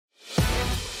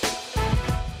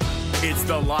It's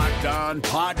the Locked On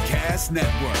Podcast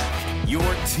Network, your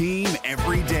team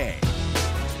every day.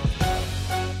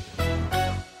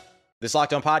 This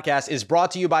Locked On Podcast is brought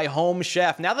to you by Home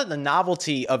Chef. Now that the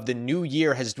novelty of the new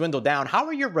year has dwindled down, how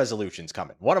are your resolutions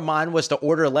coming? One of mine was to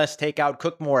order less takeout,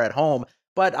 cook more at home,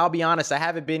 but I'll be honest, I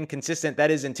haven't been consistent. That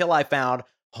is until I found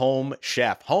Home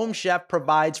Chef. Home Chef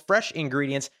provides fresh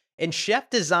ingredients and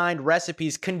chef-designed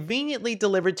recipes conveniently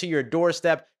delivered to your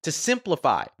doorstep to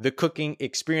simplify the cooking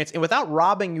experience and without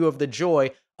robbing you of the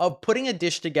joy of putting a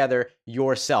dish together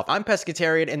yourself. I'm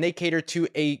pescatarian and they cater to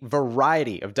a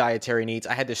variety of dietary needs.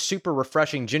 I had this super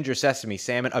refreshing ginger sesame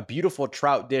salmon, a beautiful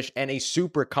trout dish, and a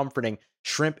super comforting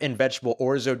shrimp and vegetable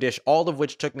orzo dish, all of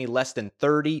which took me less than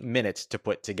 30 minutes to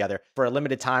put together. For a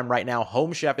limited time right now,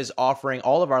 Home Chef is offering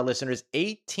all of our listeners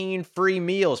 18 free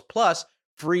meals plus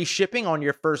free shipping on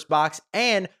your first box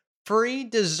and free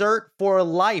dessert for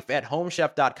life at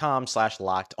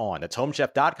homechef.com/lockedon. That's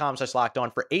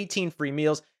homechef.com/lockedon for 18 free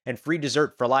meals and free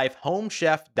dessert for life.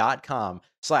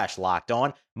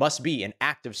 Homechef.com/lockedon. Must be an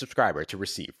active subscriber to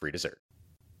receive free dessert.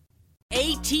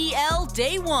 ATL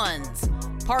Day Ones,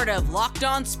 part of Locked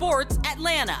On Sports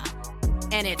Atlanta.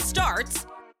 And it starts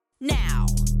now.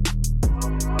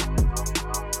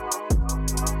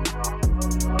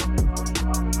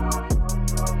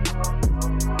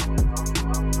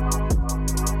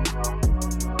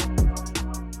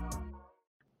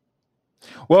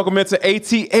 Welcome into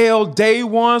ATL Day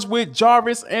Ones with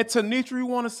Jarvis and Tenitra. We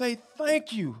want to say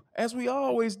thank you, as we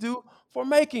always do, for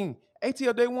making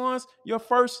ATL Day Ones your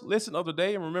first listen of the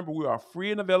day. And remember, we are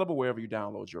free and available wherever you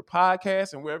download your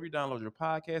podcast. And wherever you download your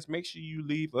podcast, make sure you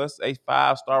leave us a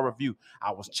 5-star review.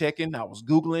 I was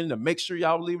Googling to make sure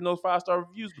y'all were leaving those 5-star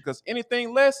reviews because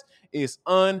anything less is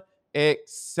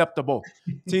unacceptable.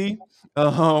 T,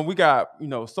 we got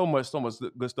so much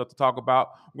good stuff to talk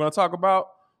about. We're going to talk about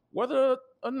whether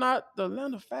or not the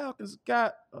Atlanta Falcons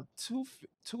got a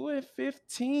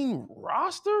 2-15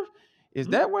 roster. Is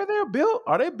that where they're built?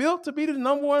 Are they built to be the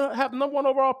number one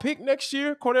overall pick next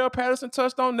year? Cordell Patterson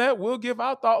touched on that. We'll give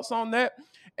our thoughts on that.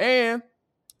 And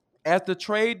as the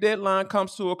trade deadline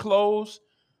comes to a close,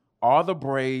 are the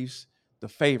Braves the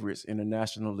favorites in the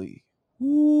National League?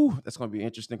 Ooh, that's going to be an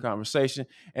interesting conversation.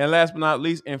 And last but not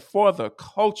least, and for the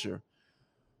culture,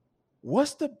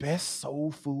 what's the best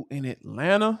soul food in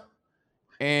Atlanta?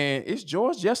 And it's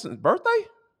George Jetson's birthday?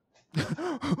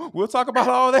 We'll talk about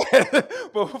all that.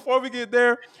 But before we get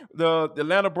there, the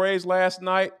Atlanta Braves last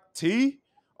night,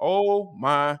 oh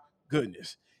my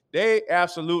goodness. They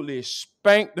absolutely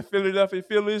spanked the Philadelphia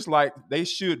Phillies like they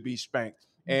should be spanked.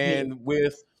 And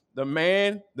with the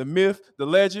man, the myth, the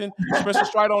legend, Spencer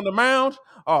Strider on the mound,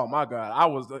 oh my God. I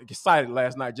was excited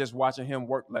last night just watching him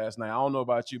work last night. I don't know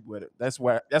about you, but that's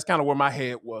kind of where my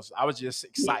head was. I was just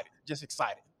excited.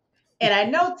 And I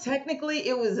know technically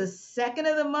it was the second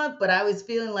of the month, but I was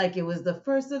feeling like it was the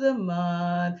first of the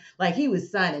month. Like he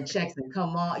was signing checks and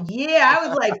come on. Yeah, I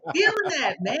was like feeling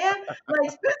that, man.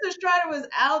 Like Spencer Strider was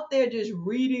out there just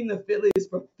reading the Phillies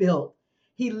for filth.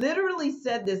 He literally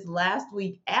said this last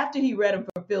week after he read them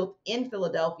for filth in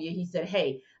Philadelphia. He said,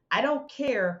 hey, I don't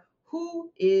care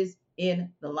who is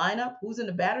in the lineup, who's in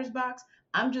the batter's box.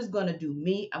 I'm just going to do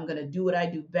me. I'm going to do what I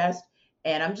do best.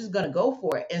 And I'm just going to go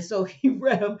for it. And so he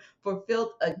read him for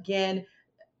filth again,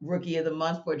 Rookie of the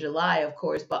Month for July, of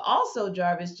course, but also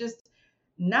Jarvis, just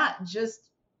not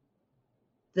just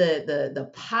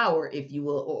the power, if you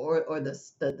will, or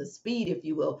the speed, if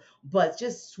you will, but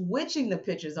just switching the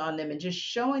pitches on them and just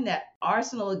showing that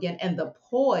arsenal again and the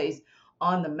poise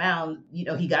on the mound.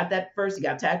 He got that first, he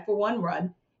got tagged for 1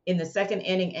 run in the second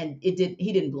inning, and he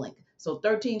didn't blink. So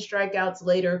 13 strikeouts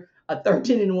later, a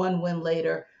 13-1 win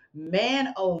later.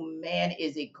 Man, oh man,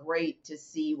 is it great to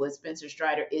see what Spencer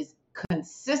Strider is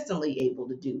consistently able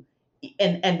to do.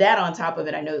 And that on top of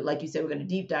it, I know, like you said, we're going to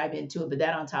deep dive into it, but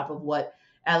that on top of what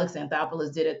Alex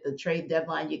Anthopoulos did at the trade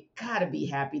deadline, you got to be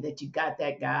happy that you got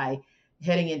that guy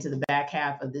heading into the back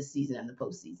half of this season and the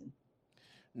postseason.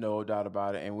 No doubt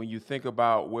about it. And when you think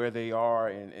about where they are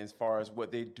and as far as what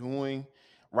they're doing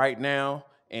right now,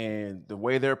 and the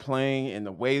way they're playing and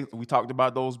the way we talked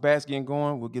about those bats getting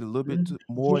going, we'll get a little bit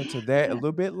more into that a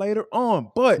little bit later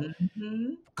on. But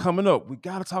coming up, we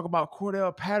got to talk about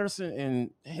Cordell Patterson and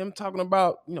him talking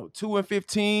about,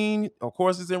 2-15. Of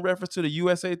course, it's in reference to the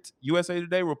USA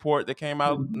Today report that came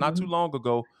out not too long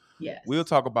ago. Yes. We'll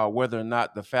talk about whether or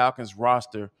not the Falcons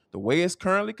roster, the way it's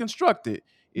currently constructed,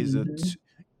 is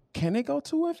can they go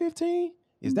 2-15?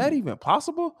 Is that even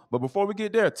possible? But before we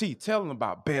get there, tell them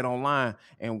about Bet Online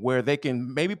and where they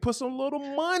can maybe put some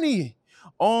little money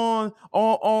on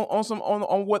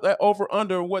what that over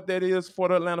under what that is for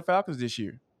the Atlanta Falcons this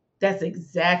year. That's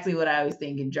exactly what I was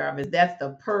thinking, Jarvis. That's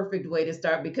the perfect way to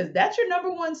start because that's your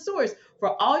number one source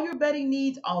for all your betting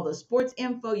needs, all the sports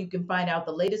info. You can find out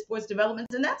the latest sports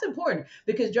developments. And that's important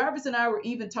because Jarvis and I were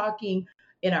even talking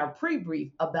in our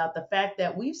pre-brief about the fact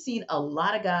that we've seen a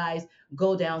lot of guys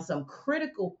go down, some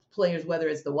critical players, whether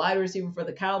it's the wide receiver for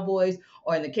the Cowboys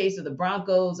or in the case of the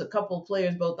Broncos, a couple of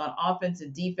players both on offense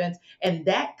and defense. And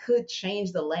that could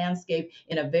change the landscape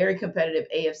in a very competitive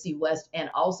AFC West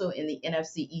and also in the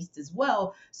NFC East as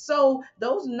well. So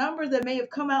those numbers that may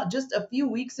have come out just a few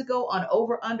weeks ago on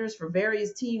over-unders for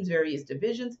various teams, various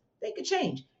divisions, they could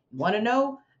change. You want to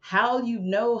know how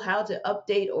to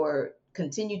update or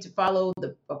continue to follow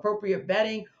the appropriate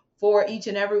betting for each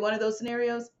and every one of those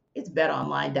scenarios? It's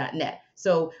betonline.net.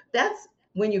 So that's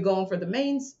when you're going for the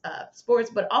main sports,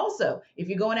 but also if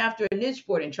you're going after a niche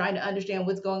sport and trying to understand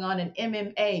what's going on in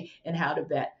MMA and how to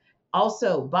bet.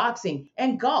 Also, boxing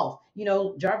and golf. You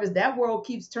know, Jarvis, that world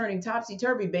keeps turning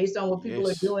topsy-turvy based on what people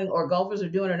are Yes. doing or golfers are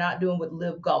doing or not doing with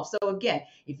live golf. So again,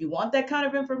 if you want that kind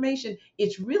of information,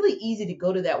 it's really easy to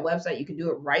go to that website. You can do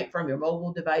it right from your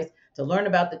mobile device to learn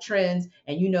about the trends.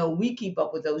 And you know, we keep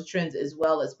up with those trends as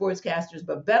well as sportscasters.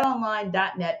 But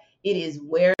betonline.net, it is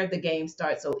where the game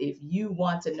starts. So if you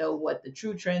want to know what the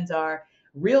true trends are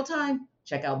real time,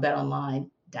 check out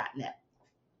betonline.net.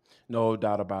 No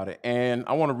doubt about it. And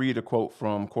I want to read a quote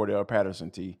from Cordell Patterson,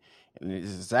 T. And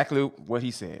it's exactly what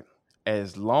he said.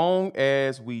 As long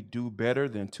as we do better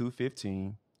than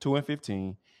 2-15,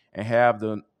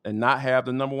 and not have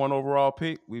the number one overall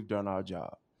pick, we've done our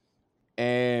job.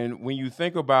 And when you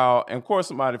think about, and of course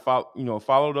somebody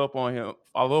followed up on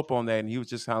that, and he was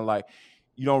just kind of like,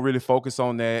 you don't really focus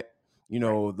on that. You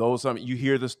know, you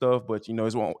hear the stuff, but you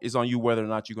know, it's on you whether or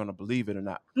not you're going to believe it or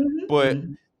not. But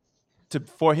Mm-hmm.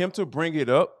 for him to bring it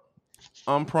up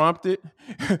unprompted,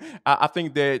 I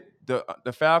think that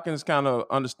the Falcons kind of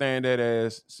understand that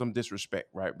as some disrespect,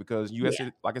 right? Because USA, Yeah.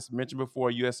 like I mentioned before,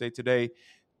 USA Today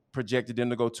projected them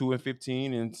to go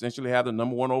 2-15 and essentially have the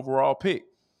number one overall pick.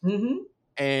 Mm-hmm.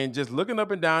 And just looking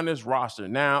up and down this roster,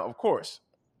 now, of course,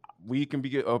 we can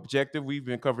be objective. We've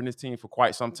been covering this team for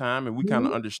quite some time, and we kind of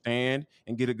Mm-hmm. understand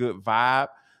and get a good vibe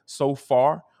so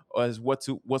far as what's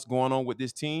going on with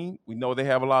this team. We know they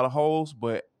have a lot of holes,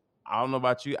 but I don't know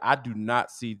about you. I do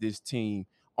not see this team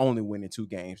only winning 2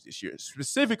 games this year,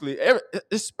 specifically,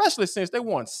 especially since they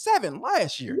won 7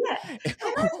 last year Yeah. And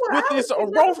that's what with I was this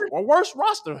thinking. worst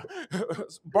roster, barring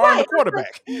Right. the I was like,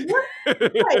 quarterback. what?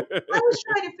 Right. I was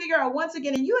trying to figure out once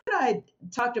again, and you and I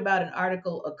talked about an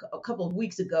article a couple of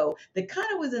weeks ago that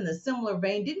kind of was in the similar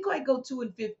vein, didn't quite go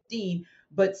 2-15,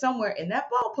 but somewhere in that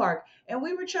ballpark. And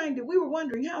we were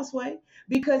wondering how, Sway,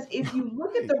 because if you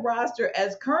look at the roster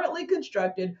as currently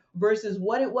constructed versus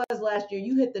what it was last year,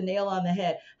 you hit the nail on the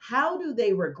head. How do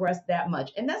they regress that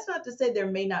much? And that's not to say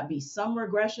there may not be some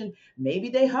regression. Maybe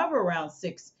they hover around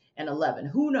 6-11.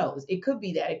 Who knows? It could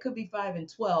be that. It could be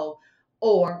 5-12,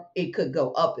 or it could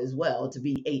go up as well to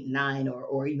be 8-9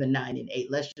 or even 9-8.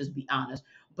 Let's just be honest.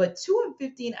 But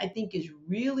 2-15, I think, is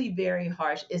really very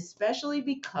harsh, especially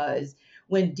because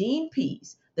when Dean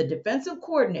Pease, the defensive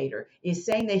coordinator, is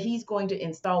saying that he's going to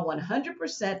install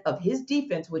 100% of his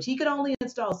defense, which he could only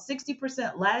install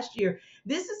 60% last year.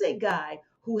 This is a guy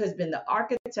who has been the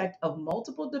architect of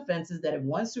multiple defenses that have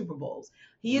won Super Bowls.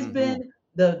 He has been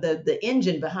the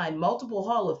engine behind multiple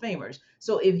Hall of Famers.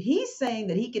 So if he's saying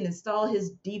that he can install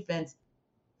his defense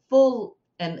full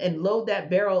and load that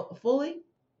barrel fully,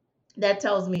 that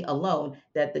tells me alone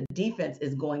that the defense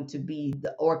is going to be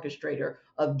the orchestrator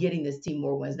of getting this team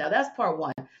more wins. Now, that's part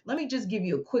one. Let me just give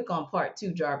you a quick on part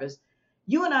two, Jarvis.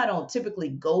 You and I don't typically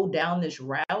go down this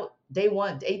route. Day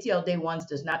one, ATL day ones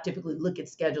does not typically look at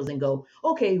schedules and go,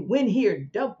 okay, win here,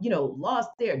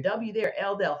 lost there, W there,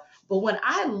 L there. But when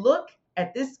I look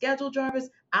at this schedule, Jarvis,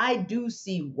 I do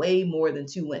see way more than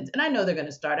 2 wins. And I know they're going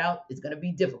to start out, it's going to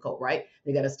be difficult, right?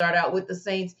 They're going to start out with the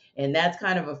Saints, and that's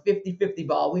kind of a 50-50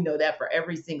 ball. We know that for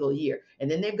every single year. And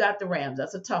then they've got the Rams.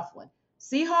 That's a tough one.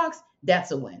 Seahawks,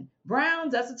 that's a win.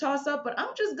 Browns, that's a toss-up, but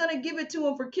I'm just going to give it to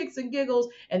them for kicks and giggles.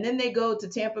 And then they go to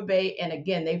Tampa Bay, and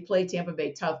again, they've played Tampa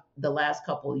Bay tough the last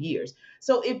couple of years.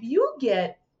 So if you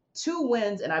get 2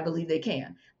 wins, and I believe they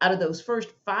can, out of those first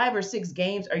 5 or 6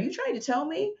 games, are you trying to tell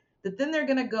me that then they're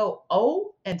going to go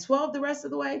 0-12 the rest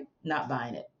of the way? Not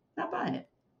buying it. Not buying it.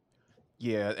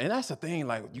 Yeah, and that's the thing,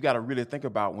 like, you got to really think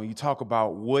about when you talk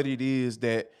about what it is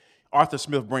that Arthur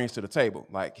Smith brings to the table.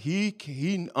 Like,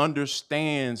 he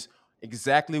understands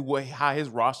exactly how his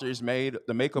roster is made,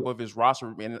 the makeup of his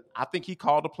roster, and I think he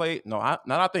called the play. No,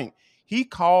 I think he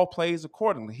called plays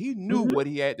accordingly. He knew what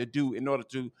he had to do in order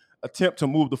to attempt to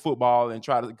move the football and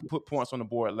try to put points on the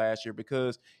board last year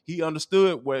because he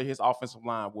understood where his offensive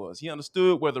line was. He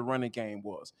understood where the running game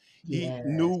was. He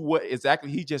knew Yes. what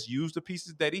exactly. He just used the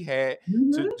pieces that he had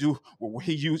to Mhm. do what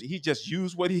he used. He just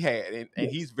used what he had, and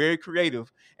Yes. he's very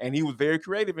creative. And he was very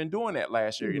creative in doing that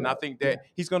last year. And I think Yeah. that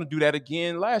he's going to do that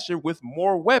again last year with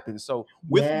more weapons. So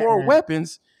with Yeah. more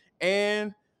weapons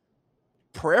and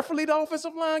prayerfully the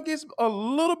offensive line gets a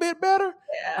little bit better,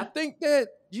 I Yeah. think that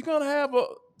you're going to have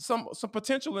some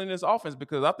potential in this offense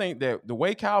because I think that the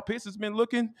way Kyle Pitts has been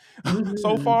looking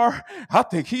so Mhm. far, I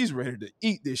think he's ready to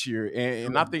eat this year.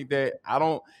 And I think that I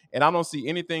don't see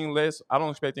anything less. I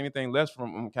don't expect anything less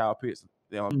from Kyle Pitts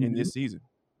in Mhm. this season.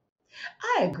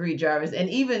 I agree, Jarvis. And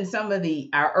even some of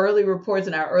our early reports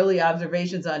and our early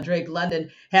observations on Drake London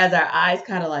has our eyes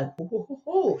kind of like,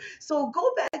 whoa. So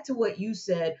go back to what you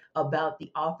said about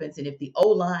the offense. And if the O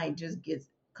line just gets,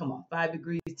 come on, 5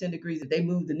 degrees, 10 degrees, if they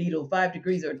move the needle 5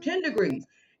 degrees or 10 degrees,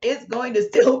 it's going to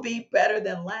still be better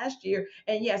than last year.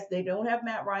 And yes, they don't have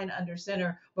Matt Ryan under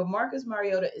center, but Marcus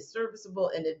Mariota is serviceable.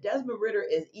 And if Desmond Ritter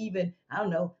is even, I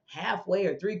don't know, halfway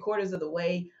or 3/4 of the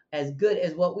way as good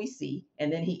as what we see,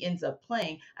 and then he ends up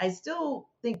playing, I still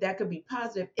think that could be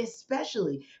positive,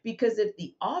 especially because if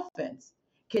the offense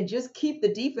can just keep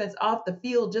the defense off the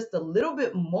field just a little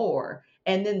bit more,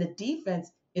 and then the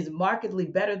defense is markedly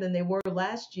better than they were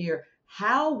last year,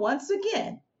 how, once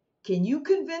again, can you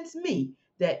convince me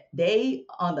that they,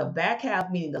 on the back half,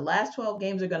 meaning the last 12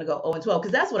 games, are going to go 0-12?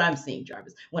 Because that's what I'm seeing,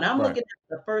 Jarvis. When I'm Right. looking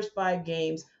at the first 5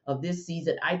 games of this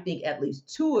season, I think at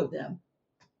least 2 of them,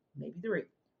 maybe 3,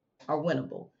 are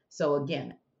winnable. So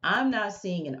again, I'm not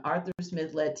seeing an Arthur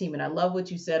Smith led team. And I love what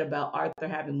you said about Arthur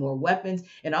having more weapons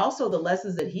and also the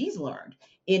lessons that he's learned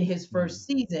in his first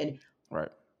season, Right.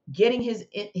 getting his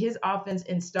offense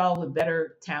installed with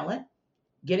better talent,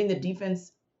 getting the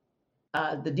defensive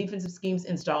schemes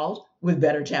installed with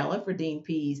better talent for Dean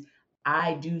Pease.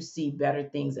 I do see better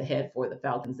things ahead for the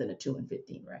Falcons than a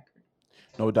 2-15 record.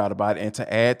 No doubt about it. And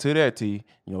to add to that, T,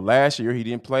 last year he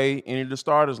didn't play any of the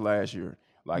starters last year.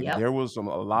 Like Yep. there was a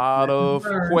lot of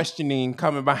questioning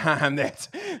coming behind that.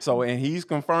 So, and he's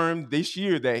confirmed this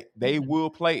year that they will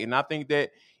play. And I think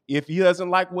that if he doesn't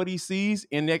like what he sees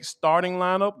in that starting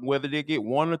lineup, whether they get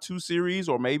 1 or 2 series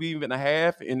or maybe even a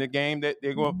half in the game that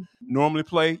they're going to normally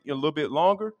play a little bit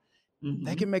longer,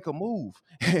 they can make a move.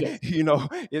 Yes.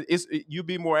 You'd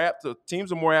be more apt to,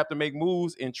 teams are more apt to make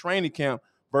moves in training camp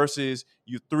versus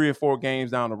you 3 or 4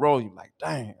 games down the road. You're like,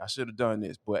 dang, I should have done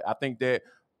this. But I think that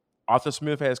Arthur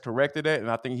Smith has corrected that, and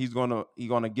I think he's gonna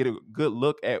get a good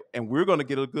look at, and we're gonna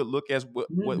get a good look at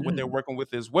what they're working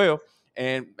with as well.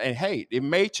 And hey, it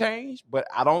may change, but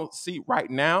I don't see right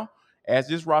now, as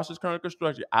this roster is currently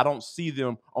constructed, I don't see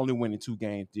them only winning 2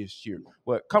 games this year.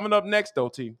 But coming up next, though,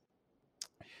 T,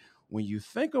 when you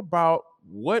think about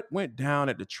what went down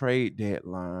at the trade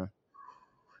deadline,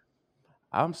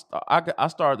 I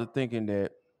started thinking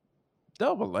that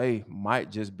Double A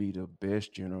might just be the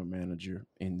best general manager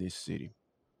in this city.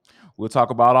 We'll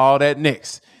talk about all that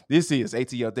next. This is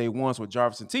ATL Day Ones with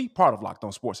Jarvis and T, part of Locked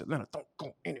On Sports Atlanta. Don't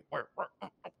go anywhere.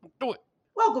 Do it.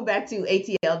 Welcome back to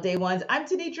ATL Day Ones. I'm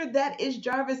Tenitra, that is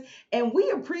Jarvis, and we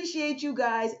appreciate you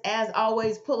guys, as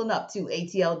always, pulling up to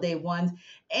ATL Day Ones.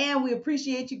 And we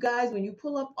appreciate you guys when you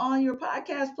pull up on your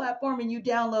podcast platform and you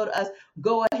download us,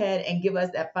 go ahead and give us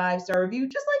that 5-star review,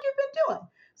 just like you've been doing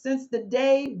since the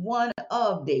day one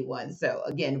of day one. So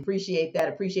again, appreciate that.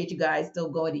 Appreciate you guys still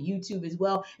going to YouTube as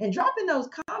well and dropping those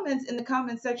comments in the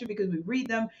comment section because we read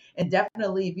them. And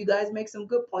definitely, if you guys make some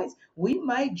good points, we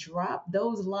might drop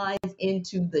those lines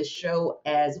into the show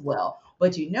as well.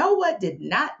 But you know what did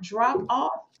not drop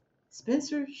off?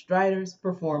 Spencer Strider's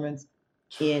performance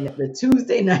in the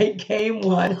Tuesday night game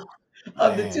 1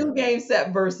 of the 2-game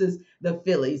set versus the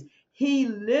Phillies. He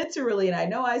literally, and I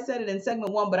know I said it in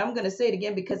segment 1, but I'm going to say it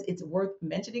again because it's worth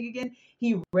mentioning again.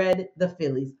 He read the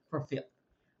Phillies for Philly.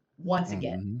 Once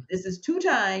again, this is 2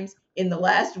 times in the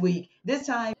last week. This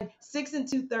time, 6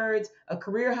 2/3, a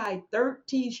career high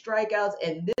 13 strikeouts,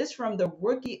 and this from the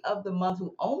rookie of the month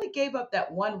who only gave up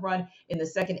that 1 run in the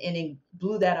 2nd inning,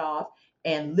 blew that off,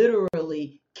 and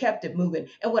literally kept it moving.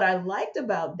 And what I liked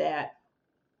about that,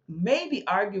 maybe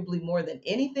arguably more than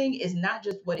anything, is not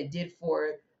just what it did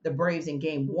for the Braves in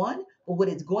game 1, but what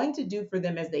it's going to do for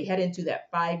them as they head into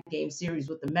that 5-game series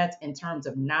with the Mets in terms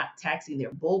of not taxing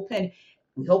their bullpen.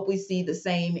 We hope we see the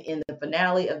same in the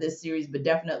finale of this series, but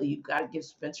definitely you've got to give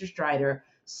Spencer Strider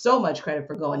so much credit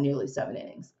for going nearly 7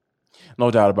 innings. No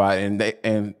doubt about it.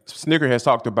 And Snicker has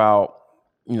talked about,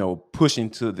 pushing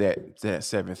to that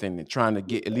 7th inning, trying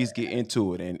to at least get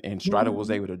into it. And Strider was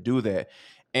able to do that.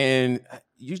 And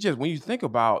when you think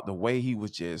about the way he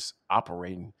was just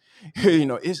operating,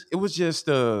 it was just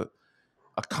a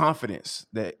confidence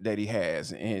that he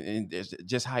has, and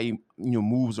just how he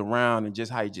moves around, and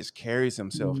just how he just carries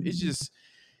himself. It's just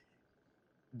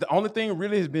the only thing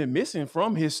really has been missing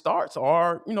from his starts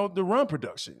are the run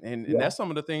production, and that's some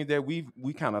of the things that we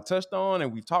kind of touched on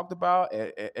and we've talked about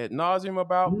at nauseum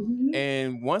about.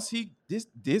 And once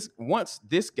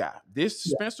this guy, this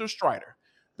Spencer Strider,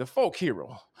 the folk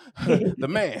hero, the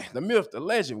man, the myth, the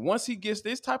legend, once he gets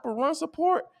this type of run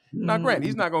support, now granted,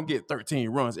 he's not going to get 13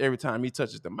 runs every time he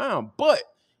touches the mound, but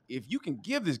if you can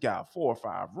give this guy 4 or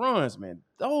 5 runs, man,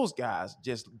 those guys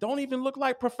just don't even look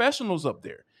like professionals up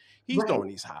there. He's throwing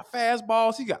these high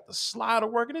fastballs. He got the slider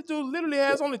working. This dude literally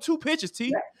has only 2 pitches,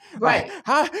 T. Right.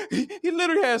 He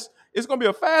literally has, it's going to be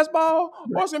a fastball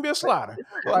or it's going to be a slider.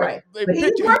 Right.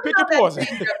 Pick your poison.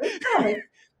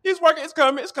 He's working. It's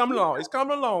coming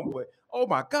along. But, oh,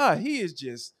 my God, he is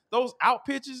just, those out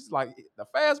pitches, like the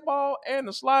fastball and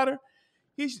the slider,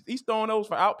 he's throwing those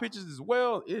for out pitches as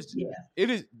well. It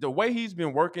is the way he's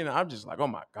been working. I'm just like, oh,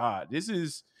 my God, this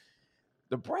is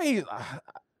the Braves.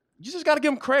 You just got to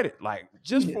give him credit, like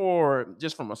just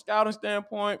from a scouting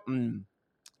standpoint. And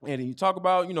you talk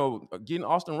about, getting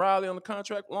Austin Riley on the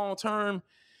contract long term,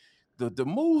 the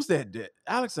moves that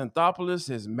Alex Anthopoulos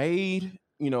has made,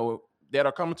 that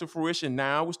are coming to fruition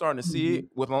now. We're starting to see it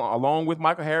along with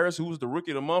Michael Harris, who was the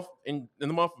rookie of the month in the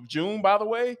month of June, by the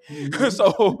way.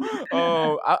 So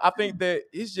I think that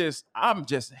I'm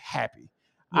just happy.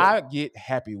 I get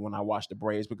happy when I watch the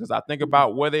Braves because I think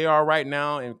about where they are right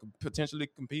now and potentially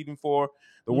competing for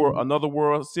another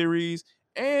World Series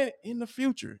and in the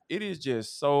future. It is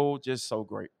just so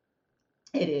great.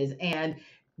 It is. And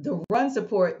the run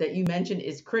support that you mentioned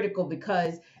is critical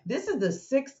because this is the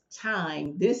 6th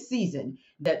time this season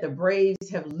that the Braves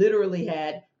have literally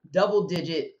had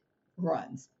double-digit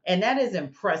runs. And that is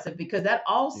impressive because that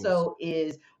also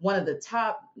is one of the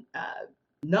top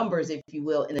numbers, if you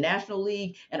will, in the National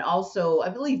League, and also I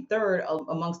believe 3rd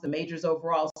amongst the majors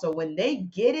overall. So when they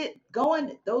get it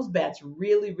going, those bats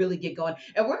really, really get going.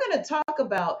 And we're going to talk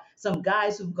about some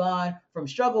guys who've gone from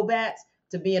struggle bats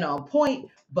to being on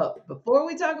point. But before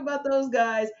we talk about those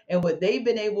guys and what they've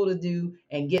been able to do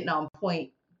and getting on point,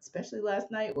 especially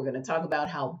last night, we're going to talk about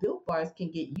how Built Bars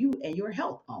can get you and your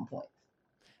health on point.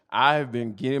 I have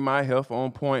been getting my health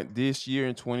on point this year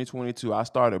in 2022. I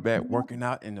started back working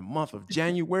out in the month of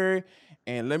January,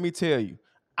 and let me tell you,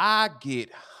 I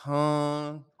get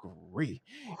hungry.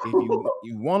 If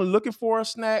you want to looking for a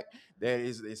snack that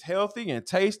is healthy and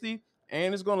tasty,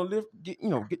 and it's gonna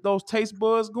get those taste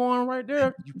buds going right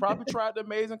there, you probably tried the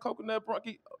amazing coconut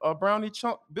brownie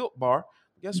chunk Built Bar.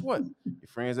 Guess what? Your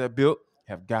friends at Built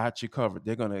have got you covered.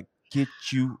 They're gonna get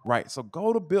you right. So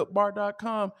go to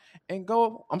builtbar.com and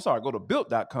go to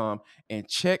built.com and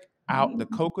check out the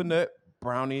coconut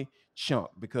brownie chunk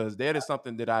because that is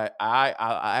something that I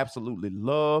absolutely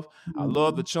love. I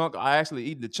love the chunk. I actually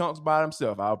eat the chunks by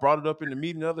themselves. I brought it up in the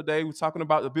meeting the other day. We were talking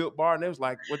about the Built Bar and it was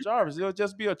like, well, Jarvis, it'll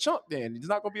just be a chunk then. It's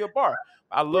not going to be a bar.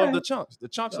 I love the chunks. The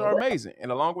chunks are amazing.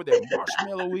 And along with that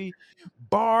marshmallowy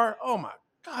bar, oh my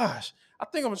gosh. I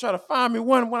think I'm going to try to find me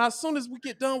one as soon as we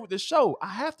get done with the show. I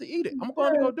have to eat it. I'm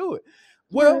going to go do it.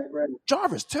 Well,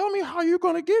 Jarvis, tell me how you're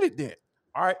going to get it then.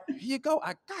 All right, here you go.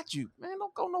 I got you. Man,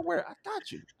 don't go nowhere. I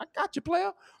got you,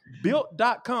 player.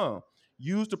 Built.com.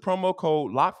 Use the promo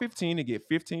code LOCK15 to get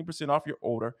 15% off your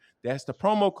order. That's the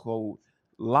promo code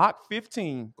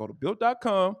LOCK15. Go to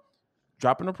Built.com.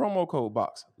 Drop in the promo code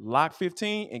box,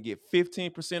 LOCK15, and get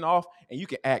 15% off. And you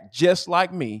can act just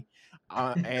like me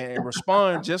and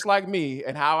respond just like me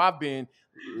and how I've been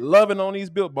loving on these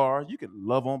Built Bars. You can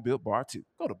love on Built Bar too.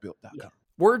 Go to Built.com. Yeah.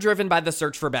 We're driven by the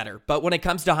search for better, but when it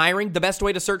comes to hiring, the best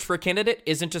way to search for a candidate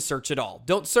isn't to search at all.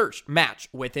 Don't search, match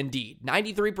with Indeed.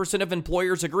 93% of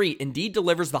employers agree Indeed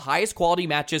delivers the highest quality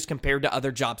matches compared to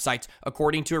other job sites,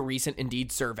 according to a recent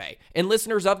Indeed survey. And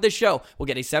listeners of this show will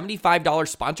get a $75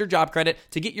 sponsored job credit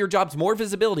to get your jobs more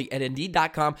visibility at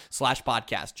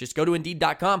Indeed.com/podcast. Just go to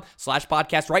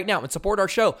Indeed.com/podcast right now and support our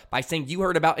show by saying you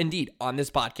heard about Indeed on this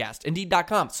podcast.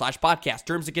 Indeed.com/podcast.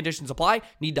 Terms and conditions apply.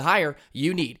 Need to hire?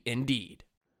 You need Indeed.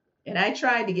 And I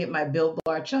tried to get my Built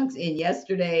Bar chunks in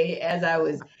yesterday as I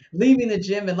was leaving the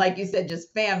gym. And like you said,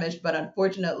 just famished. But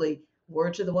unfortunately,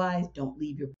 word to the wise, don't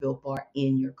leave your Built Bar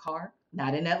in your car.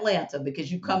 Not in Atlanta,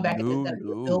 because you come back and it's going to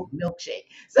be a Built milkshake.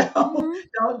 So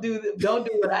don't do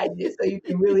what I did so you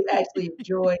can really actually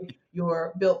enjoy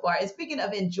your Built Bar. And speaking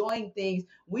of enjoying things,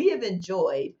 we have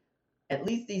enjoyed, at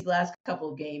least these last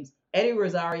couple of games, Eddie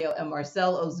Rosario and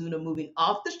Marcell Ozuna moving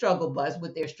off the struggle bus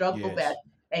with their struggle bats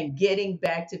and getting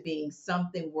back to being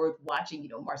something worth watching.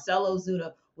 Marcelo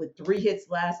Ozuna with 3 hits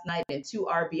last night and 2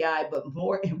 RBI, but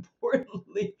more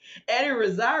importantly, Eddie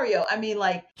Rosario. I mean,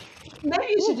 like, maybe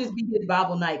it should just be his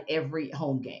Bible night every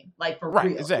home game, like for Right,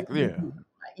 real. exactly. Yeah.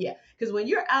 Yeah, because when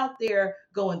you're out there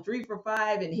going 3 for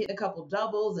 5 and hitting a couple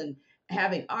doubles and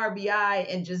having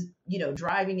RBI and just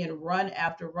driving in run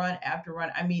after run after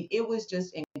run, I mean, it was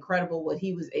just incredible what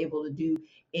he was able to do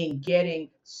in getting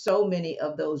so many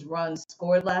of those runs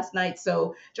scored last night.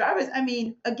 So Jarvis, I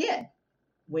mean, again,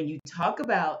 when you talk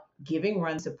about giving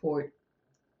run support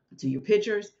to your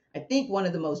pitchers, I think one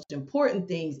of the most important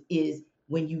things is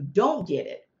when you don't get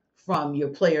it from your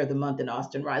player of the month in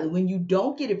Austin Riley, when you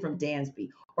don't get it from Dansby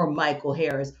or Michael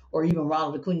Harris or even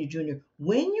Ronald Acuna Jr.,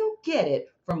 when you get it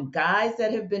from guys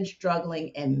that have been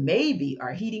struggling and maybe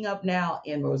are heating up now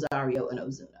in Rosario and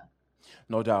Ozuna.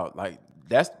 No doubt. Like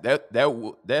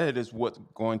that is what's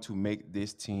going to make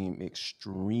this team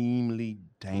extremely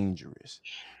dangerous.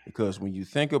 Because when you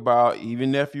think about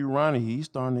even nephew Ronnie, he's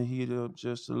starting to heat up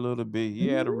just a little bit. He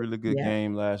had a really good Yeah.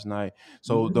 game last night.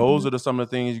 So those are some of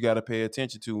the things you got to pay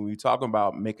attention to when you're talking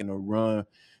about making a run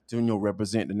to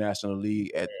represent the National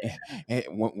League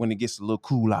when it gets a little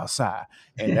cool outside.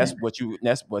 And that's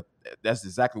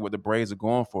exactly what the Braves are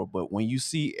going for. But when you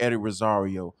see Eddie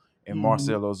Rosario and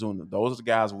Marcell Ozuna, those are the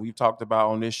guys we've talked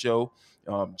about on this show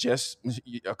just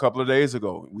a couple of days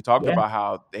ago. We talked about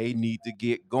how they need to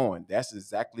get going. That's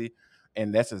exactly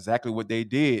what they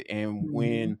did. And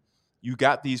when you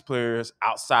got these players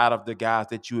outside of the guys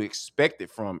that you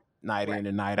expected from night in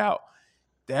and night out,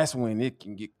 that's when it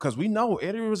can get, because we know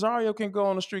Eddie Rosario can go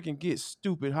on the streak and get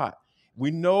stupid hot.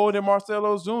 We know that Marcell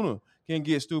Ozuna can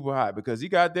get stupid hot because he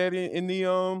got that in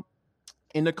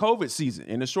the COVID season,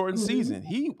 in the shortened season.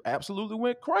 He absolutely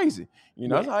went crazy.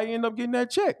 That's how he ended up getting that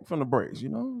check from the Braves. He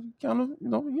know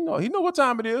what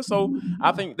time it is. So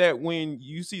I think that when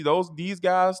you see these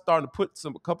guys starting to put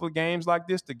a couple of games like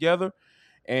this together,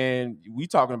 and we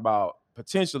talking about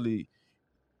potentially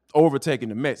overtaking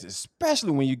the Mets,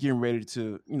 especially when you're getting ready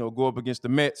to, go up against the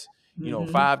Mets,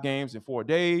 5 games in 4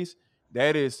 days,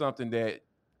 that is something that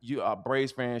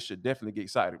Braves fans should definitely get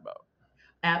excited about.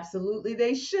 Absolutely,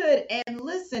 they should. And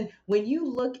listen, when you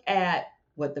look at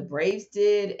what the Braves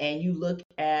did and you look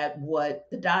at what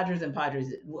the Dodgers and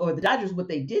Padres, or the Dodgers, what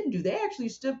they didn't do, they actually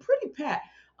stood pretty pat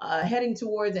heading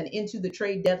towards and into the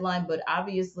trade deadline. But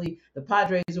obviously, the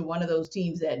Padres are one of those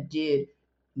teams that did.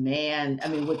 Man, I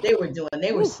mean, what they were doing,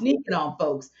 they were sneaking on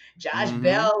folks. Josh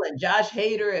Bell and Josh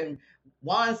Hader and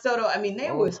Juan Soto. I mean,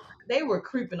 they were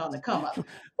creeping on the come up.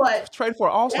 But trade for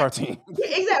an all-star team.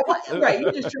 Exactly. Right.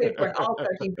 You just traded for an all-star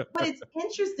team. But it's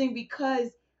interesting because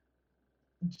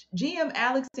GM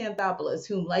Alex Anthopoulos,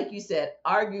 whom, like you said,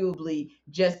 arguably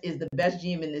just is the best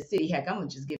GM in the city. Heck, I'm going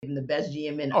to just give him the best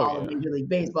GM in all of Major League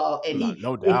Baseball. And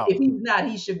no doubt. If he's not,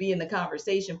 he should be in the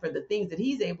conversation for the things that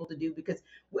he's able to do, because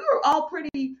we were all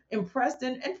pretty impressed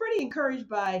and pretty encouraged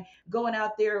by going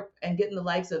out there and getting the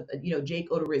likes of, Jake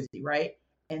Odorizzi, right?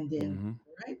 And then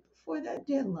right before that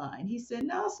deadline, he said,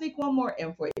 "No, I'll sneak one more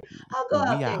in for you. I'll go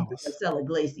out there and get Marcell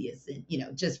Iglesias,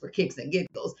 and just for kicks and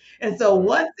giggles." And so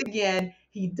once again,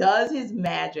 he does his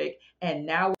magic, and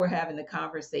now we're having the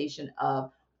conversation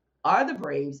of, are the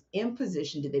Braves in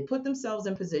position? Did they put themselves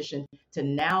in position to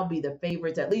now be the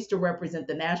favorites, at least to represent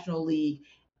the National League,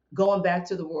 going back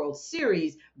to the World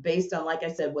Series, based on, like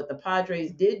I said, what the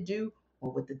Padres did do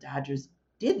or what the Dodgers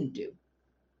didn't do?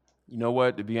 You know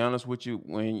what? To be honest with you,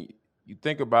 when you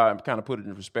think about it and kind of put it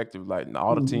in perspective, like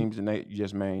all the teams you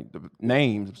just made, the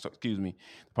names, the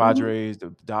Padres,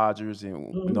 the Dodgers,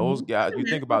 and those guys, you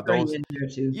think about those.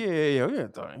 Yeah,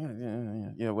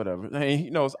 whatever.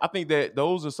 And, I think that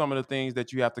those are some of the things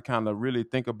that you have to kind of really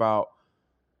think about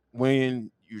when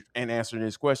you answering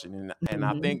this question. And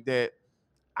I think that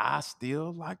I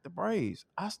still like the Braves.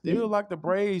 I still like the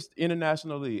Braves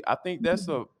International League. I think that's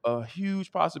a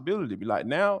huge possibility. Be like,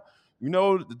 now,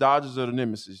 the Dodgers are the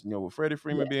nemesis. With Freddie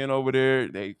Freeman being over there,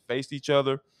 they faced each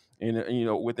other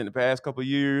within the past couple of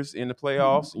years in the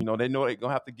playoffs. They know they're going to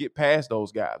have to get past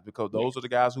those guys because those are the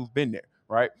guys who've been there,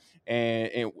 right?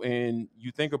 And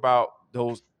you think about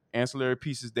those ancillary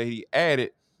pieces that he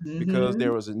added because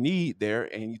there was a need there,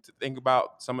 and you think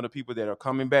about some of the people that are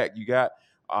coming back. You got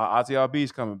Ozzy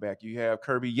Albies coming back. You have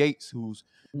Kirby Yates, who's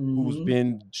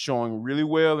been showing really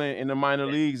well in the minor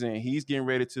leagues, and he's getting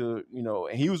ready to,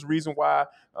 and he was the reason why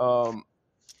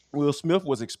Will Smith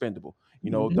was expendable.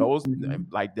 Those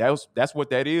like that's what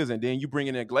that is. And then you bring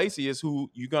in Iglesias, who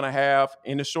you're gonna have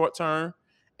in the short term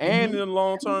and in the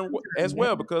long term as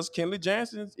well, because Kenley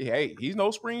Jansen, he's no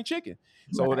spring chicken.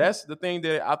 So that's the thing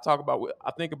that I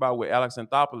think about with Alex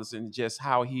Anthopoulos, and just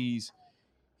how he's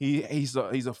he's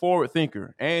a forward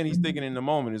thinker, and he's thinking in the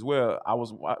moment as well. I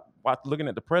was looking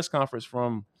at the press conference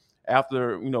from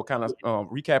after, kind of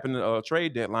recapping the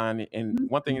trade deadline, and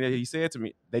one thing that he said to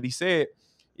me,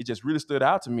 it just really stood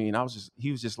out to me, and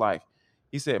he was just like,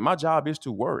 he said, my job is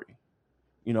to worry.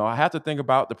 I have to think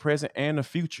about the present and the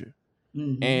future.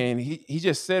 Mm-hmm. And he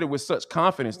just said it with such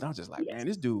confidence. And I was just like, Yes. man,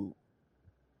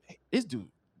 this dude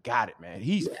got it, man.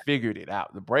 He's figured it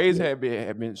out. The Braves have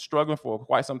been struggling for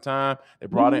quite some time. They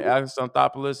brought in Alex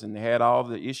Anthopoulos, and they had all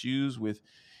the issues with,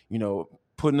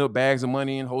 putting up bags of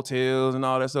money in hotels and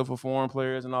all that stuff for foreign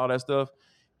players and all that stuff.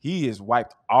 He has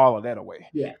wiped all of that away.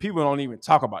 Yeah. People don't even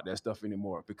talk about that stuff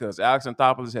anymore because Alex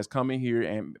Anthopoulos has come in here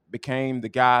and became the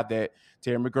guy that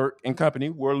Terry McGurk and company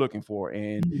were looking for.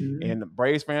 And and the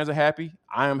Braves fans are happy.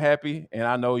 I am happy, and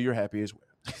I know you're happy as well.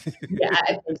 Yeah,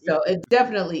 I think so. It's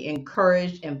definitely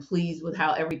encouraged and pleased with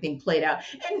how everything played out.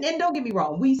 And don't get me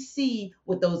wrong, we see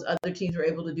what those other teams were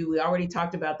able to do. We already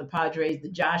talked about the Padres, the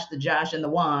Josh, and the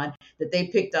Juan that they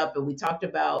picked up, and we talked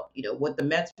about what the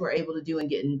Mets were able to do in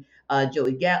getting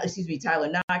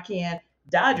Tyler Naquin.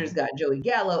 Dodgers got Joey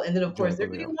Gallo, and then of course they're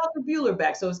getting Walker Buehler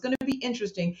back, so it's going to be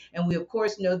interesting. And we of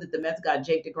course know that the Mets got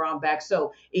Jake DeGrom back,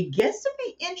 so it gets to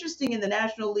be interesting in the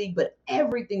National League. But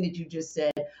everything that you just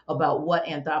said about what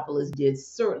Anthopoulos did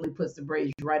certainly puts the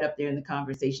Braves right up there in the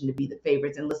conversation to be the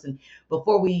favorites. And listen,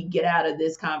 before we get out of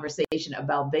this conversation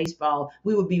about baseball,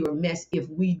 we would be remiss if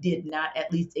we did not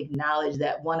at least acknowledge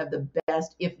that one of the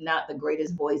best, if not the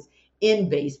greatest voice in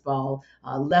baseball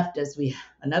left us.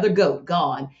 Another GOAT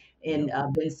gone. And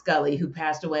Ben Scully, who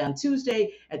passed away on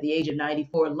Tuesday at the age of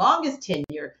 94, longest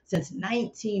tenure since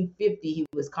 1950. He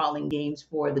was calling games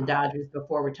for the Dodgers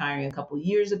before retiring a couple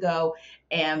years ago.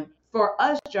 And for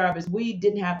us, Jarvis, we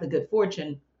didn't have the good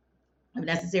fortune of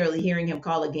necessarily hearing him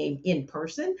call a game in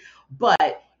person.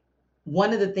 But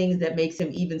one of the things that makes him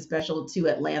even special to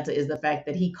Atlanta is the fact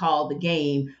that he called the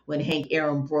game when Hank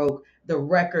Aaron broke the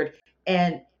record.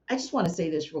 And I just want to say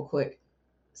this real quick.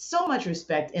 So much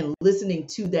respect in listening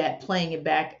to that, playing it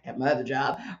back at my other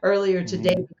job earlier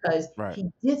today, because he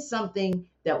did something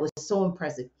that was so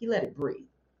impressive. He let it breathe.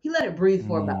 He let it breathe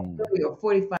for about 30 or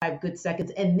 45 good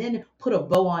seconds and then put a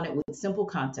bow on it with simple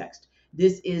context.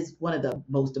 This is one of the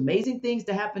most amazing things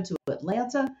to happen to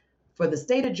Atlanta, for the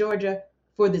state of Georgia,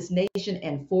 for this nation,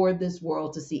 and for this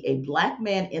world to see a Black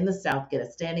man in the South get a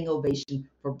standing ovation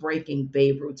for breaking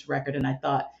Babe Ruth's record. And I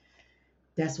thought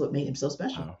that's what made him so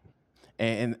special. Wow.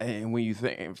 And when you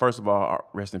think, first of all,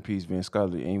 rest in peace, Vin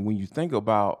Scully. And when you think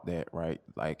about that, right,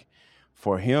 like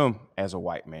for him as a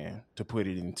white man to put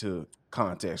it into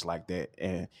context like that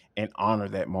and honor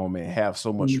that moment and have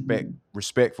so much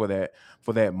respect for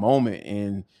that moment,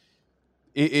 and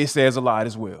it says a lot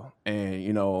as well.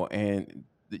 And and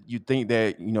you think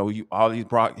that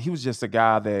he was just a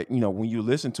guy that when you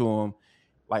listen to him.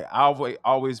 Like I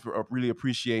always really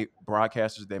appreciate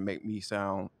broadcasters that make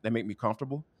me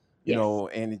comfortable.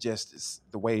 And it just is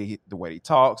the way he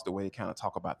talks, the way he kind of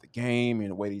talk about the game, and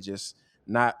the way he just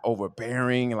not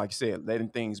overbearing, and like you said, letting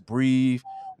things breathe.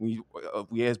 We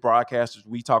as broadcasters,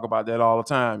 we talk about that all the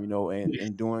time,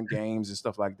 and doing games and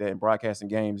stuff like that, and broadcasting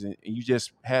games, and you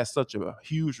just have such a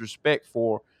huge respect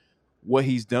for what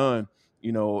he's done,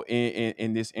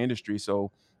 in this industry.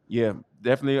 So yeah,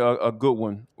 definitely a good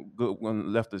one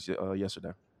left us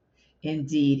yesterday.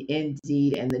 Indeed.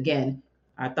 And again,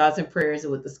 our thoughts and prayers are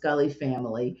with the Scully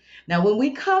family. Now, when we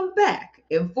come back,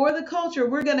 and for the culture,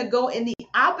 we're going to go in the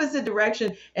opposite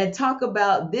direction and talk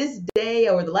about this day,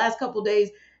 or the last couple of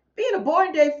days, being a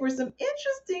born day for some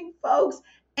interesting folks.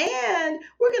 And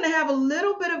we're going to have a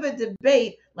little bit of a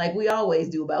debate, like we always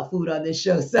do, about food on this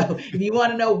show. So if you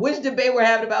want to know which debate we're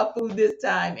having about food this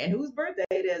time and whose birthday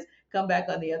it is, come back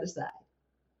on the other side.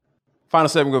 Final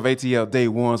segment of ATL Day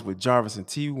Ones with Jarvis and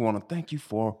T. We want to thank you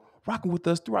for rocking with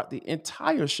us throughout the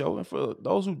entire show. And for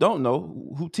those who don't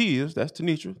know who T is, that's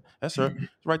Tenitra. That's her.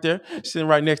 Right there. She's sitting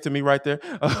right next to me right there.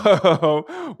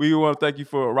 We want to thank you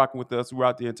for rocking with us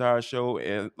throughout the entire show.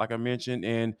 And like I mentioned,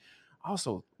 and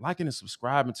also liking and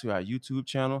subscribing to our YouTube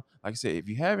channel. Like I said, if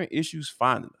you're having issues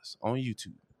finding us on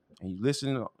YouTube and you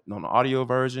listen on the audio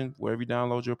version, wherever you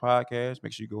download your podcast,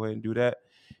 make sure you go ahead and do that.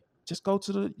 Just go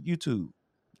to the YouTube.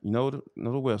 The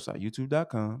website,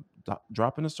 youtube.com,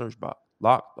 drop in the search box,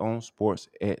 Locked On Sports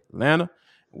Atlanta, and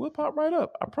we'll pop right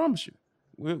up. I promise you.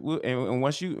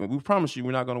 We promise you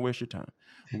we're not going to waste your time.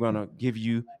 We're going to give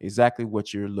you exactly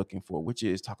what you're looking for, which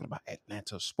is talking about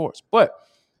Atlanta sports. But,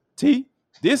 T,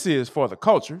 this is for the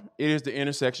culture. It is the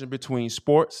intersection between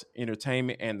sports,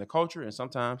 entertainment, and the culture, and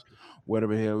sometimes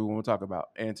whatever the hell we want to talk about.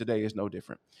 And today is no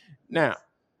different. Now,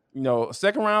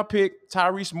 second round pick,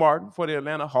 Tyrese Martin for the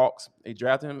Atlanta Hawks. They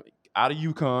drafted him out of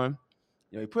Yukon.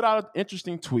 He put out an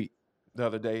interesting tweet the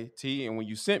other day, T. And when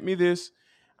you sent me this,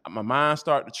 my mind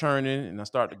started churning, and I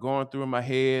started going through in my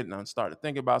head, and I started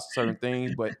thinking about certain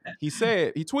things. But he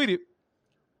tweeted,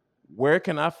 "Where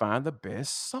can I find the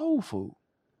best soul food?"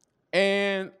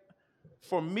 And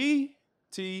for me,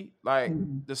 T, like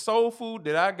the soul food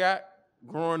that I got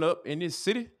growing up in this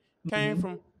city came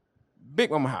from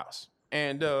Big Mama house.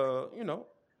 And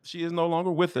she is no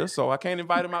longer with us, so I can't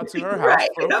invite him out to her house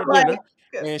for dinner.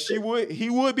 And he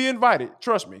would be invited,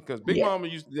 trust me, because Big Mama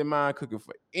used to didn't mind cooking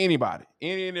for anybody,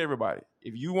 any and everybody.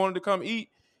 If you wanted to come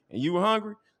eat and you were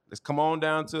hungry, let's come on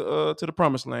down to the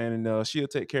promised land, and she'll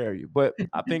take care of you. But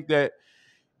I think that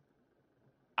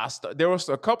there was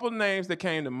a couple of names that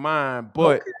came to mind,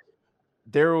 but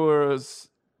there was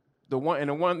the one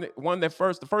the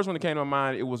first one that came to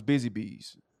mind, it was Busy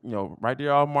Bees. Right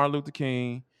there off Martin Luther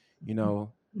King,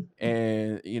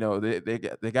 and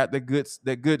they got the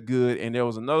good. And there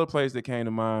was another place that came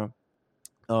to mind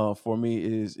for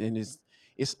me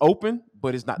it's open,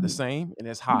 but it's not the same, and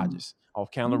it's Hodges off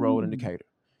Candler Road in Decatur.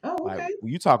 Oh, okay. Like,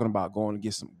 when you talking about going to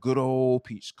get some good old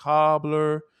peach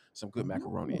cobbler, some good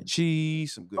macaroni and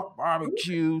cheese, some good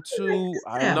barbecue too.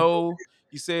 I know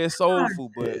you said soul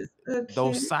food, but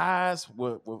those sides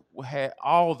had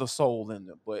all the soul in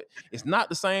them. But it's not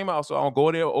the same. Also, I don't go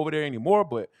over there anymore.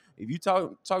 But if you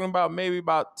talking about maybe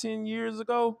about 10 years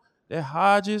ago, that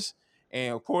Hodges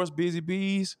and of course Busy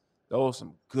Bees, those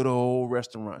some good old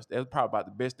restaurants. That's probably about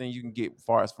the best thing you can get as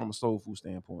far as from a soul food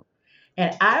standpoint.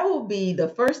 And I will be the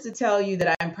first to tell you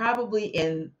that I'm probably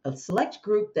in a select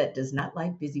group that does not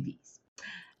like Busy Bees.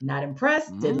 Not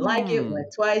impressed, didn't like it,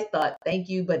 went twice, thought thank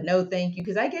you, but no thank you,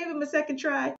 because I gave him a second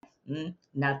try.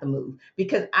 Not the move,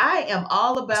 because I am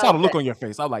all about. I saw the look on your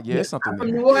face. I was like, it's something. I'm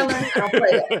from New Orleans. I don't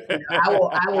play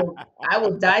that. I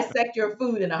will dissect your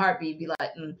food in a heartbeat. Be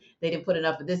like, they didn't put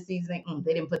enough of this seasoning.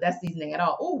 They didn't put that seasoning at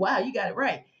all. Oh wow, you got it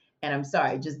right. And I'm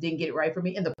sorry, just didn't get it right for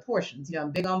me. And the portions,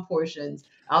 I'm big on portions.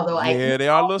 Although they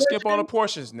are a little skip on the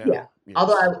portions now. Yeah. Yes.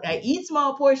 Although I eat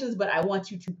small portions, but I want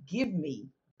you to give me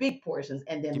big portions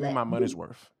and then give me my money's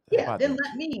worth. Yeah, then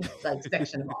let me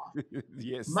section them off.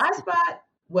 Yes. My spot,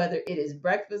 whether it is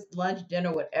breakfast, lunch,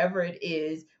 dinner, whatever it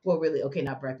is, well, really, okay,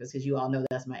 not breakfast, because you all know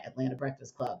that's my Atlanta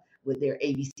Breakfast Club with their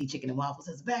ABC chicken and waffles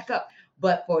as backup.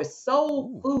 But for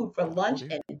soul food for lunch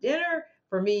and dinner,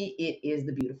 for me, it is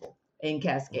the Beautiful in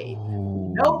Cascade.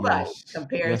 Nobody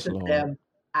compares to them.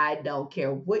 I don't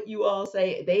care what you all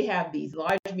say. They have these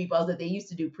large meatballs that they used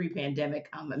to do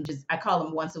pre-pandemic. I call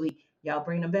them once a week. Y'all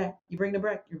bring them back. You bring them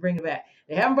back. You bring them back.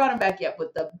 They haven't brought them back yet,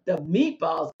 but the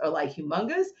meatballs are like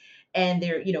humongous, and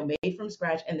they're made from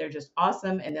scratch, and they're just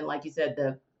awesome. And then, like you said,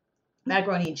 the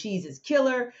macaroni and cheese is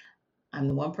killer. I'm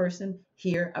the one person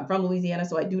here. I'm from Louisiana,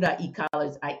 so I do not eat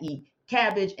collards. I eat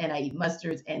cabbage and I eat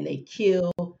mustards, and they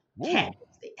kill cabbage.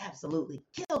 They absolutely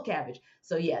kill cabbage.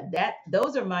 So yeah,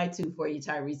 those are my two for you,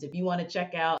 Tyrese. If you want to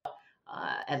check out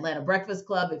Atlanta Breakfast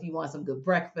Club, if you want some good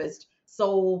breakfast,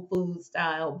 soul food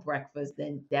style breakfast,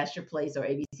 then that's your place. Or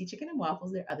ABC Chicken and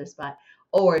Waffles, their other spot.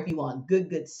 Or if you want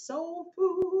good soul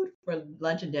food for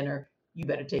lunch and dinner, you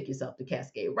better take yourself to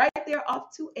Cascade. Right there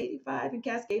off 285 in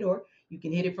Cascade, or you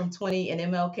can hit it from 20 and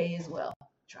MLK as well.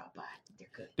 Drop by. They're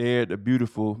good. They're the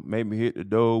Beautiful. Made me hit the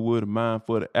door with a mind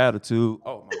for the attitude.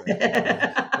 Oh, my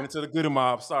bad. Went into the Goody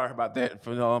Mob. Sorry about that.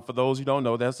 For those who don't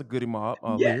know, that's a Goody Mob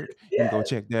lyric. You can go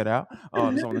check that out.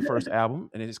 It's on the first album,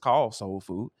 and it's called Soul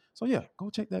Food. So, yeah, go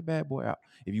check that bad boy out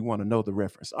if you want to know the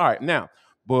reference. All right, now,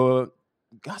 but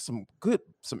got some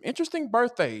interesting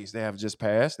birthdays that have just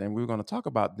passed, and we're going to talk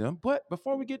about them. But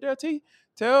before we get there, T,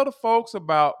 tell the folks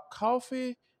about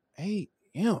Coffee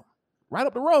AM right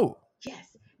up the road.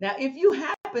 Yes. Now, if you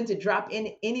happen to drop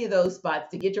in any of those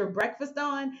spots to get your breakfast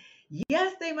on,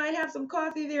 yes, they might have some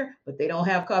coffee there, but they don't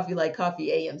have coffee like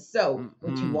Coffee AM. So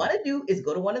what you want to do is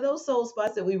go to one of those soul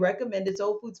spots that we recommended,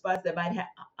 soul food spots that might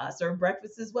serve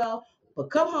breakfast as well.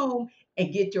 But come home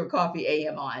and get your Coffee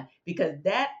AM on, because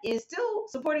that is still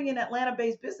supporting an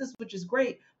Atlanta-based business, which is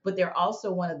great. But they're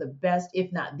also one of the best,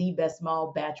 if not the best,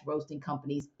 small batch roasting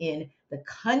companies in the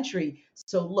country.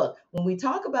 So look, when we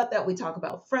talk about that, we talk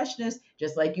about freshness.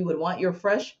 Just like you would want your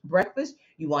fresh breakfast,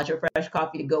 you want your fresh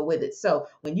coffee to go with it. So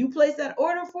when you place that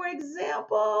order, for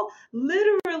example,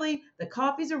 literally the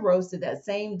coffees are roasted that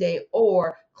same day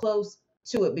or close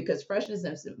to it, because freshness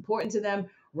is important to them.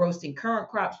 Roasting current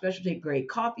crop specialty grade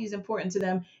coffee is important to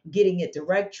them. Getting it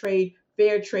direct trade,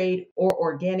 fair trade, or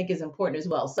organic is important as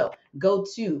well. So go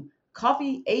to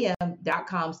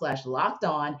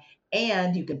coffeeam.com/lockedon,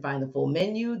 and you can find the full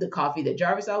menu, the coffee that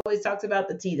Jarvis always talks about,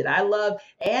 the tea that I love,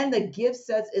 and the gift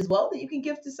sets as well that you can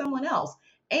gift to someone else.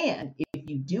 And if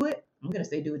you do it I'm going to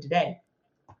say do it today.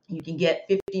 You can get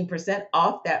 15%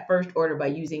 off that first order by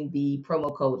using the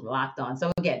promo code Locked On.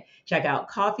 So again, check out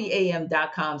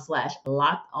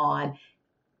coffeeam.com/locked-on.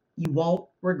 You won't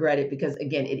regret it because,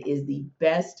 again, it is the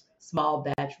best small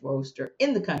batch roaster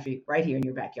in the country right here in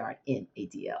your backyard in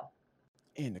ATL.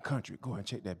 In the country. Go ahead and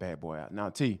check that bad boy out. Now,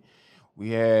 T,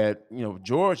 we had,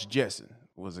 George Jetson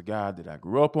was a guy that I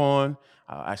grew up on.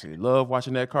 I actually love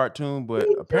watching that cartoon, but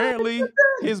apparently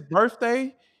his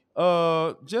birthday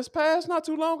just passed not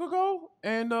too long ago.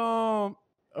 And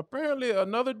apparently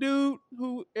another dude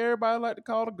who everybody like to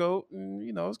call the GOAT,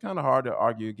 and, it's kind of hard to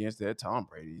argue against that, Tom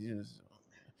Brady.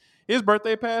 His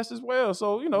birthday passed as well.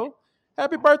 So,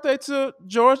 happy birthday to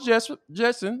George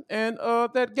Jetson and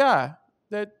that guy,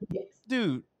 that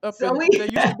dude that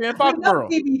used to be in Foxborough.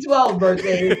 TB12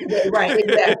 birthday is today, right?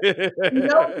 Exactly.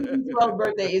 TB12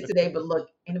 birthday is today, but look,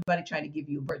 ain't nobody trying to give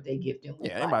you a birthday gift.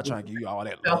 Anybody trying to give you all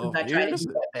that love. This is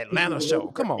Atlanta show.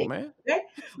 Come on, man. Okay?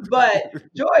 But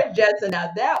George Jetson,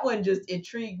 now that one just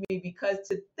intrigued me because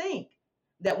to think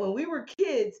that when we were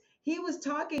kids, he was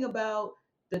talking about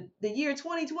the year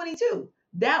 2022.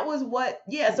 That was what,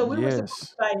 so we were supposed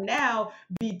to by now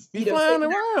be flying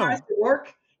around to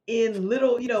work in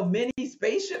little, mini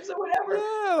spaceships or whatever.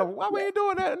 Yeah, why we ain't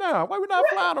doing that now? Why we not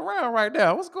flying around right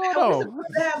now? What's going on? We're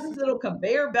supposed to have these little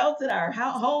conveyor belts in our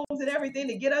homes and everything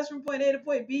to get us from point A to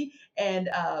point B, and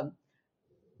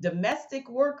domestic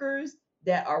workers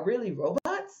that are really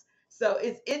robots. So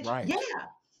it's interesting. Right. Yeah.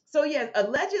 So yes,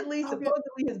 allegedly,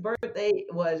 supposedly his birthday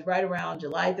was right around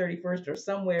July 31st or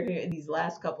somewhere here in these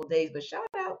last couple of days. But shout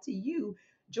out to you,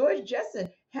 George Jetson.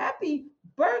 Happy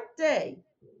birthday.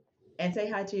 And say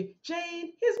hi to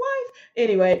Jane, his wife.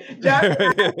 Anyway, Jarvis,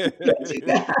 thank you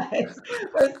guys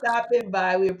for stopping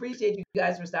by. We appreciate you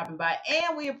guys for stopping by.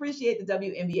 And we appreciate the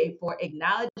WNBA for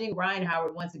acknowledging Ryan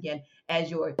Howard once again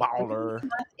as your baller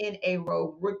in a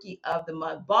row Rookie of the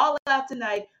Month. Ball out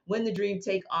tonight. Win the Dream.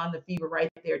 Take on the Fever right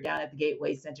there down at the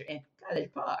Gateway Center in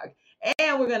College Park.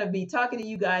 And we're going to be talking to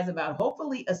you guys about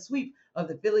hopefully a sweep of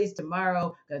the Phillies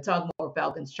tomorrow. Going to talk more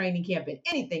Falcons training camp and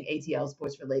anything ATL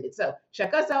sports related. So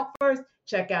check us out first.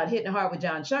 Check out Hitting Hard with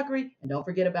John Chuckery. And don't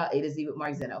forget about A to Z with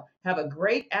Mark Zeno. Have a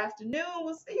great afternoon.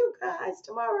 We'll see you guys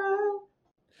tomorrow.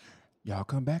 Y'all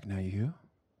come back now, you hear?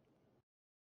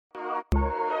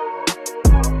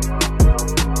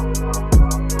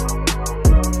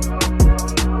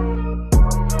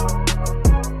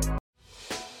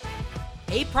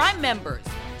 Hey, Prime members,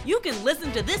 you can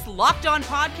listen to this Locked On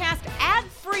podcast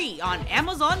ad-free on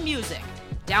Amazon Music.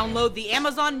 Download the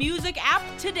Amazon Music app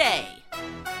today.